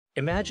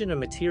Imagine a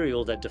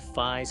material that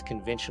defies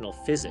conventional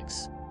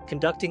physics,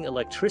 conducting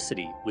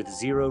electricity with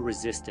zero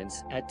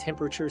resistance at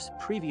temperatures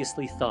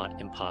previously thought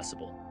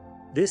impossible.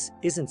 This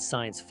isn't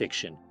science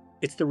fiction,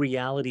 it's the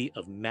reality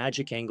of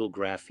magic-angle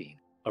graphene,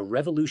 a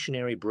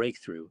revolutionary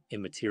breakthrough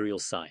in material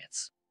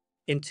science.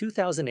 In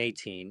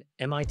 2018,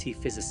 MIT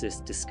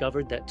physicists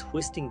discovered that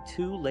twisting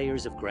two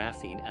layers of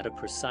graphene at a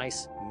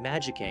precise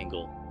magic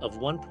angle of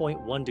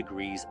 1.1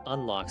 degrees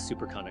unlocks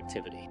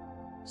superconductivity.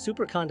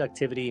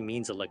 Superconductivity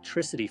means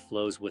electricity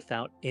flows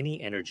without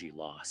any energy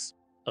loss,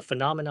 a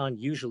phenomenon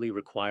usually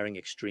requiring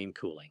extreme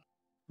cooling.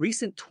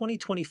 Recent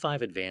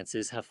 2025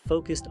 advances have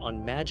focused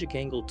on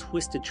magic-angle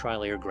twisted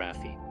trilayer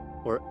graphene,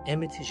 or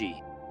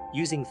MITG,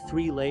 using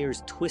three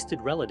layers twisted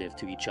relative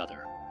to each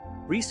other.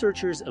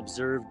 Researchers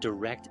observed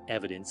direct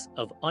evidence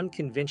of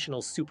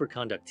unconventional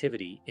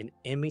superconductivity in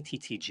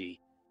MITTG,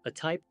 a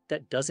type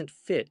that doesn't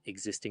fit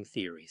existing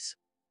theories.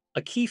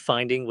 A key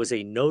finding was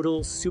a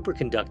nodal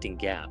superconducting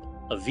gap,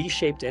 a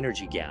V-shaped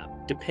energy gap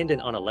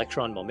dependent on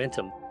electron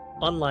momentum,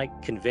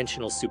 unlike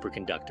conventional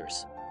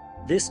superconductors.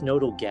 This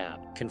nodal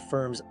gap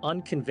confirms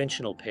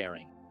unconventional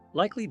pairing,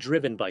 likely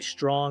driven by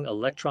strong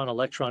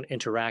electron-electron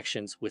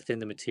interactions within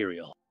the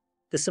material.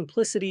 The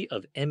simplicity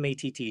of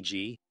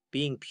MITTG,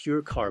 being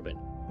pure carbon,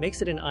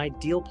 makes it an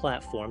ideal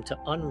platform to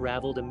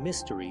unravel the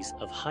mysteries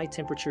of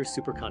high-temperature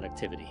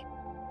superconductivity.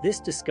 This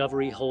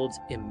discovery holds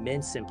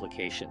immense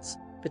implications,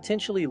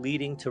 potentially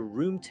leading to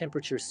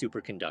room-temperature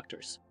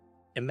superconductors.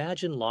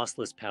 Imagine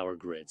lossless power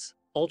grids,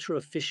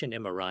 ultra-efficient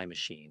MRI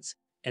machines,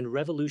 and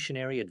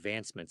revolutionary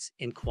advancements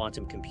in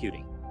quantum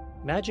computing.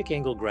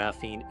 Magic-angle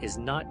graphene is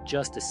not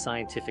just a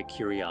scientific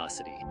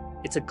curiosity.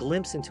 It's a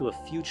glimpse into a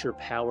future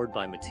powered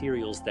by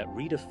materials that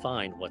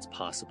redefine what's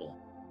possible.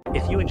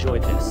 If you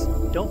enjoyed this,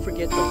 don't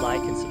forget to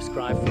like and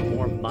subscribe for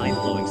more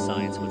mind-blowing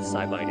science with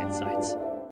SciByte Insights.